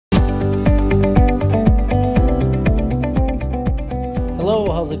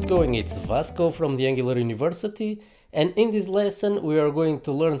how's it going? It's Vasco from the Angular University, and in this lesson we are going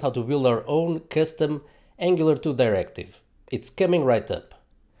to learn how to build our own custom Angular 2 directive. It's coming right up.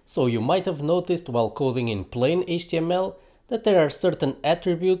 So you might have noticed while coding in plain HTML that there are certain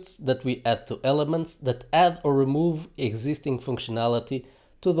attributes that we add to elements that add or remove existing functionality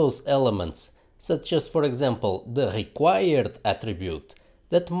to those elements, such as, for example, the required attribute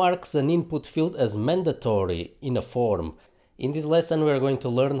that marks an input field as mandatory in a form. In this lesson we are going to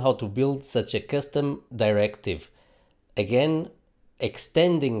learn how to build such a custom directive, again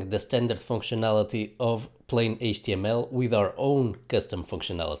extending the standard functionality of plain HTML with our own custom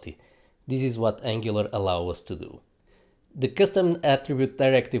functionality. This is what Angular allows us to do. The custom attribute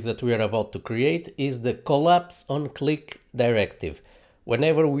directive that we are about to create is the collapse on click directive.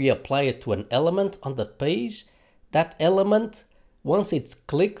 Whenever we apply it to an element on the page, that element, once it's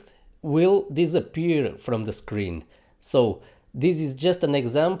clicked, will disappear from the screen. So this is just an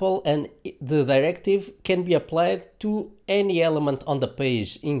example, and the directive can be applied to any element on the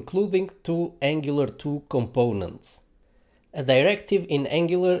page, including to Angular 2 components. A directive in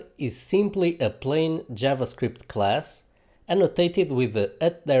Angular is simply a plain JavaScript class annotated with the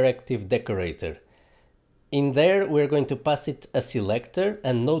 @directive decorator. In there we're going to pass it a selector,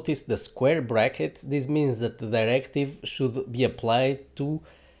 and notice the square brackets. This means that the directive should be applied to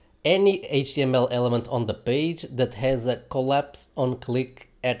any HTML element on the page that has a collapse on click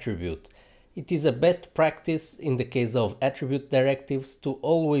attribute. It is a best practice in the case of attribute directives to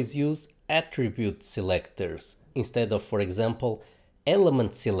always use attribute selectors instead of, for example,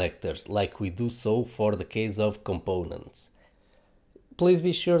 element selectors like we do so for the case of components. Please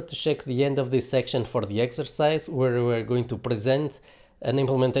be sure to check the end of this section for the exercise, where we're going to present an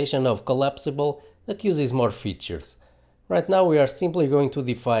implementation of collapsible that uses more features. Right now we are simply going to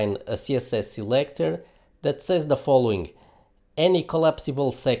define a CSS selector that says the following: any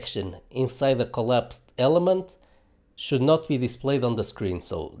collapsible section inside a collapsed element should not be displayed on the screen,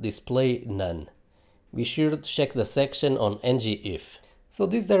 so display none. Be sure to check the section on ngIf. So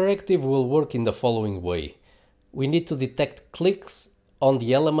this directive will work in the following way. We need to detect clicks on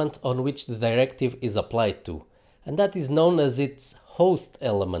the element on which the directive is applied to, and that is known as its host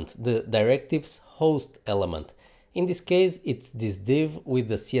element, the directive's host element. In this case, it's this div with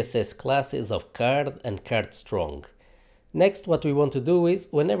the CSS classes of card and card strong. Next, what we want to do is,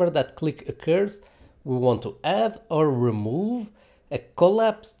 whenever that click occurs, we want to add or remove a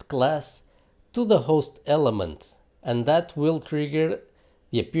collapsed class to the host element, and that will trigger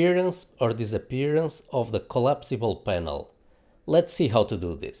the appearance or disappearance of the collapsible panel. Let's see how to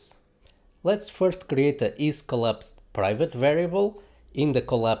do this. Let's first create a isCollapsed private variable in the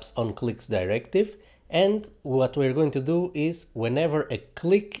collapse on clicks directive, and what we're going to do is, whenever a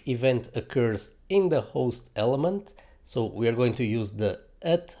click event occurs in the host element, so we are going to use the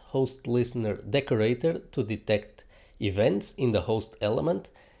 @hostListener decorator to detect events in the host element.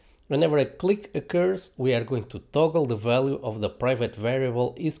 Whenever a click occurs, we are going to toggle the value of the private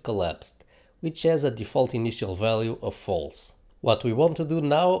variable isCollapsed, which has a default initial value of false. What we want to do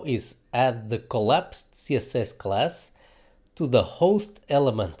now is add the collapsed CSS class to the host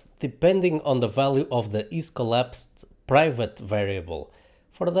element, depending on the value of the isCollapsed private variable.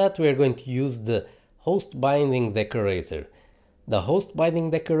 For that, we are going to use the host binding decorator. The host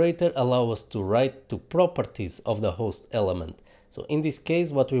binding decorator allows us to write to properties of the host element. So in this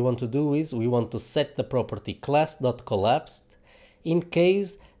case, what we want to do is we want to set the property class.collapsed in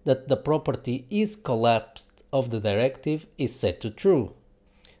case that the property isCollapsed of the directive is set to true.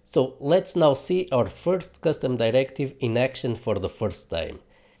 So let's now see our first custom directive in action for the first time.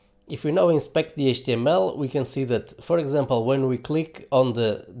 If we now inspect the HTML, we can see that, for example, when we click on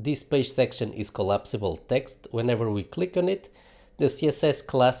this page section is collapsible text, whenever we click on it, the CSS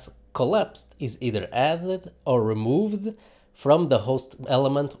class collapsed is either added or removed from the host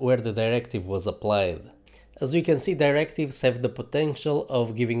element where the directive was applied. As we can see, directives have the potential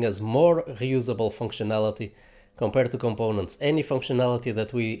of giving us more reusable functionality compared to components. Any functionality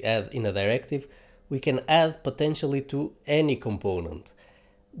that we add in a directive, we can add potentially to any component.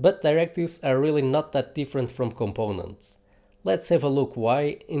 But directives are really not that different from components. Let's have a look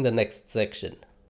why in the next section.